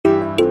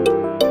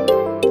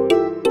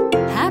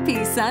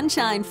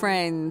Sunshine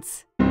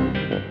Friends.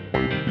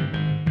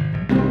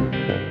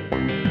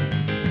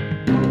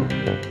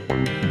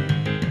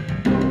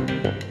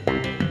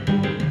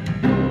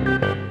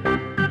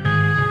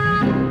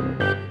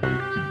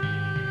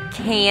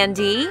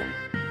 Candy,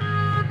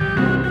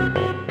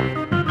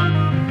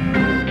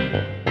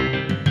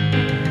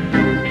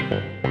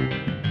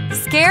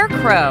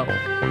 Scarecrow,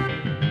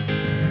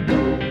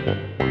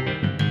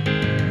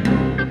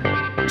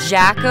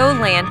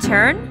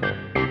 Jack-o'-lantern,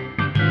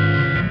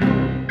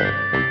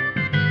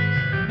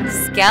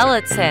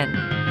 Skeleton,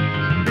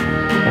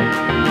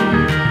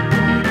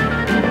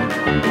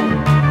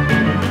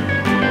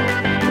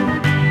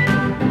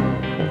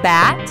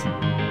 Bat,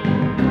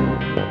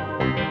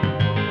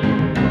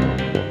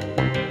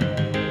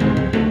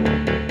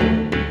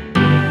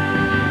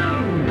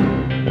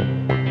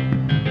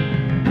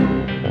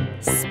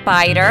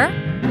 Spider,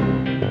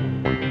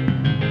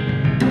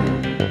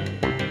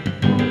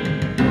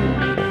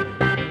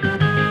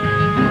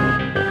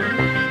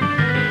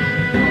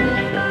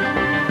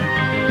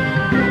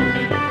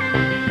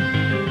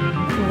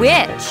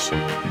 Witch,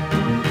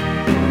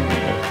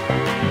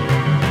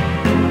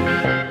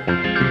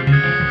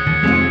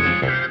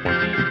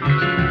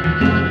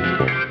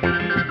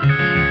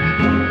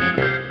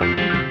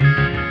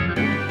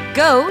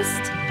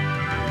 Ghost,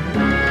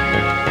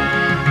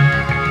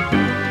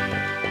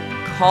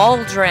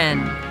 Cauldron,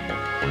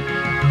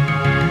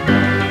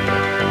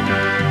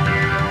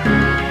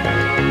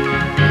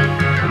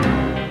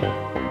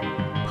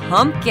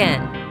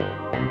 Pumpkin,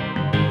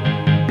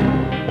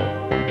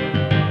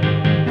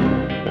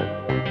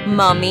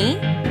 Mummy,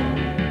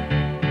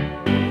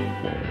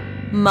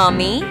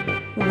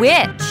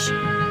 Witch,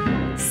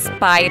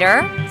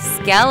 Spider,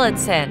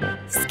 Skeleton,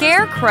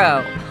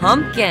 Scarecrow,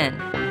 Pumpkin,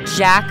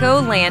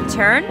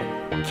 Jack-o'-lantern,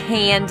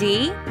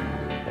 Candy,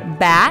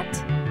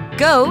 Bat,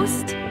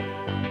 Ghost,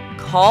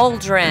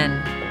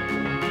 Cauldron.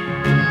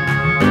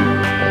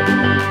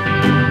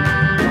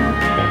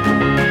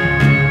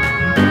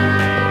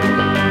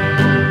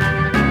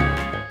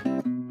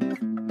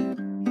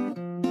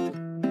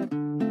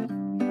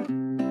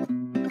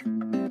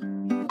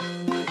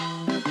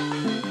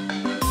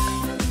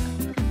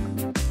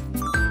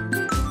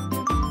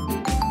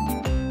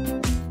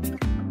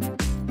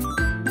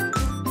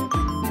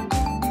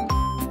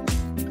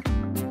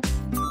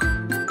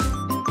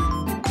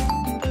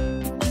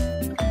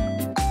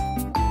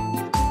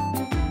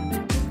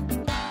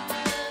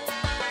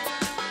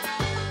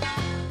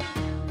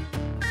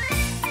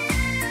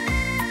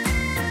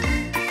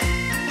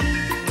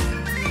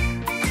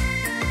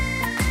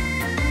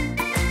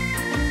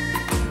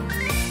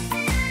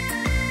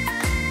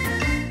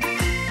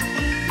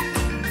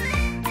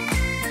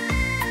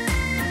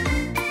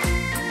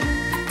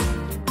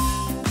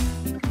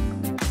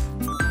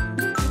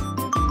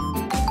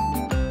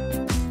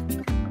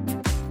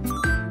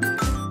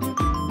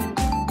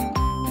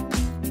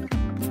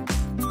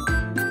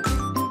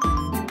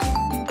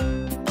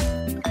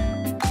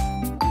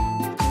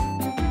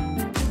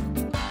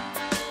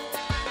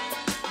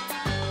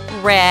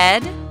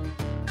 Red,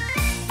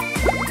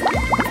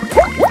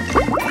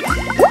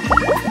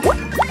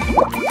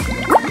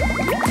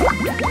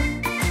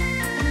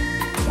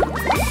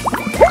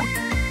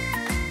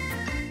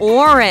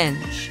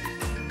 orange,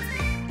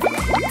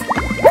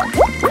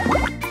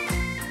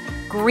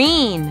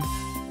 green,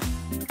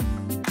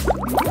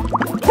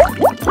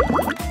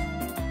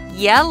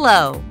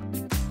 yellow,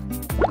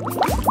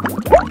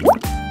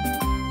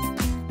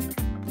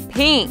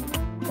 pink,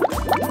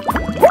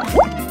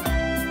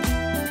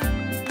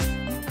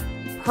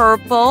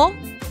 purple,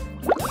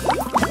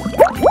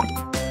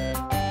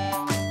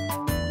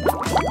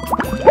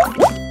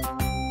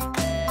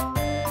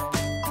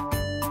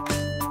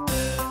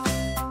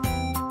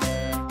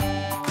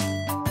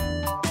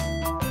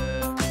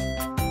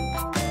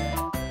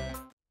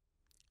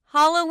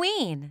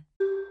 Halloween,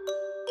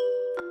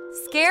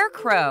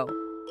 Scarecrow.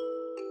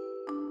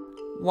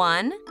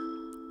 1,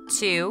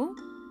 2,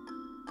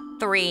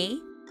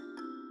 3.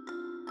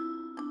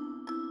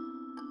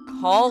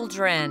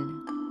 Cauldron.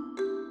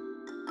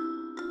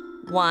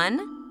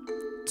 1,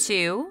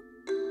 2,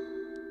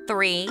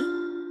 3.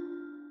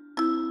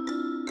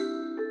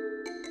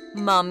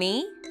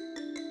 Mummy.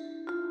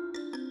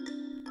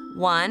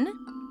 1,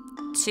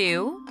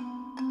 2,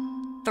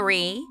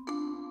 3.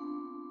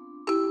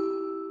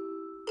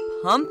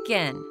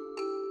 Pumpkin.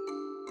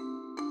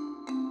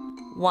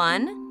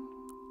 1,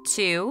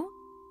 2,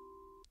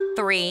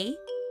 3.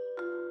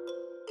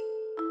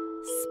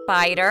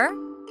 Spider.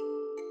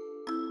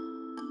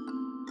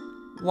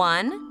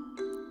 1,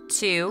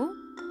 2,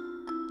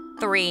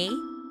 3.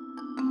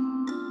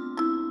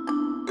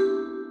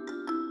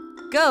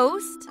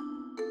 Ghost.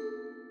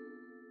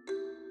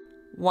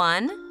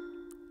 1,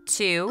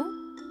 2,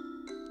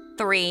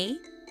 3,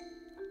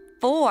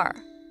 4,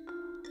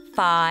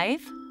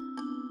 5.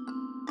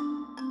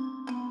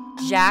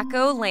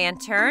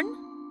 Jack-o'-lantern.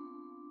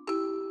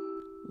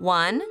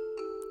 1,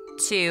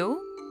 2,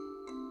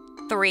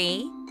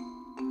 3,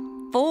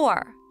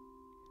 4,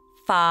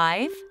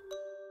 5.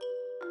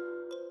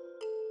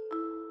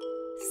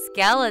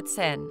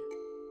 skeleton.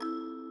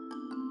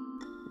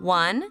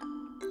 1,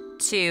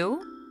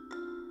 2,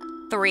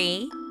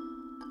 3,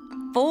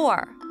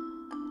 4,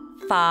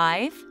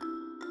 5.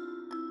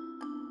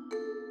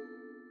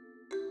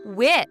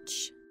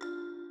 Which?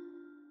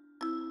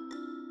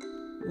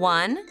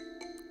 1,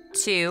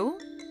 2,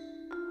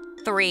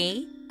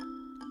 3,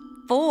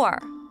 4,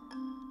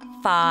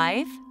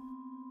 5.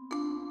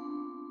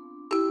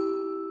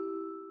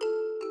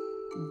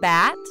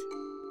 Bat.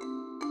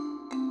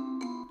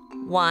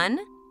 1,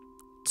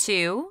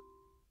 2,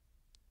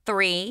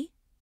 3.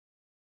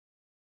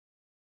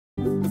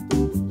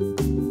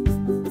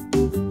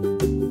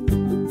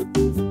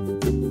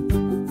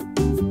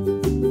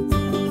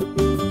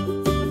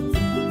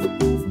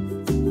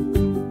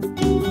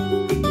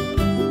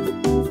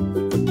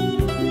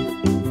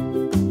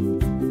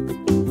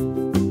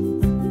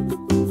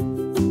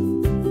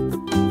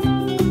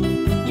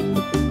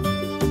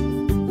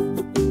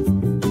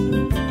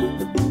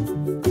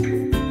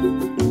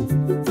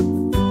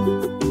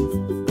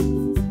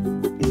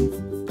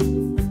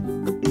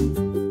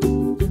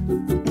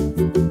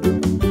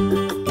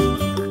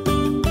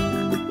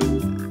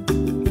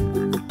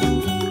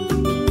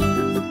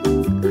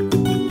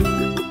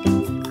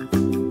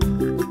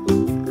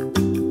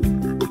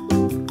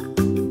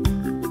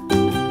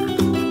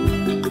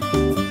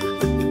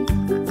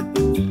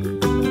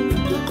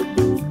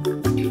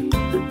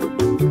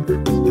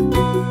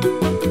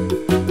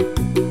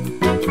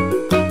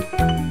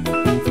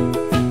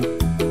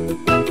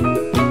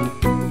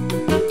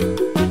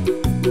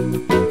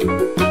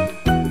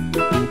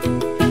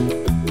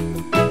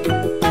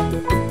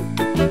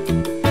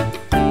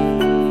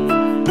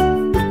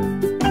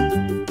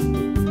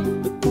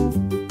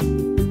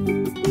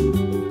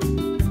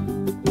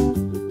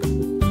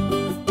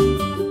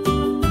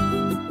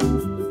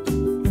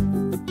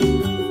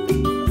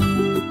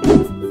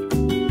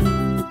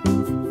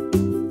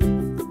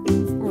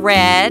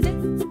 Red.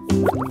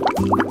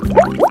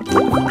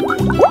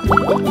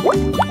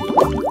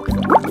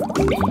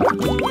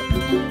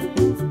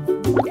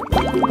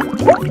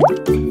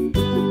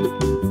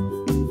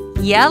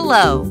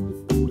 Yellow.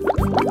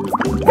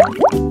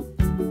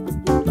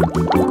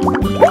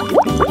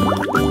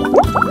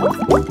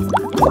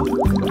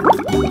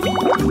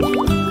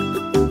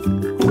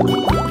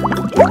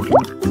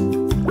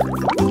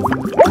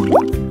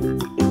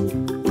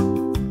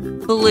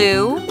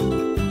 Blue.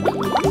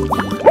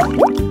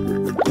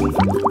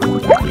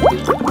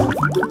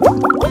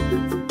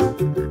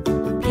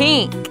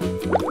 Pink.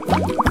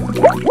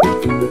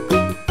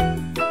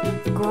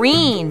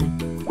 Green.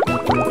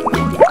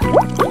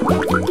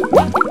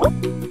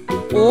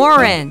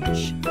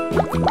 Orange.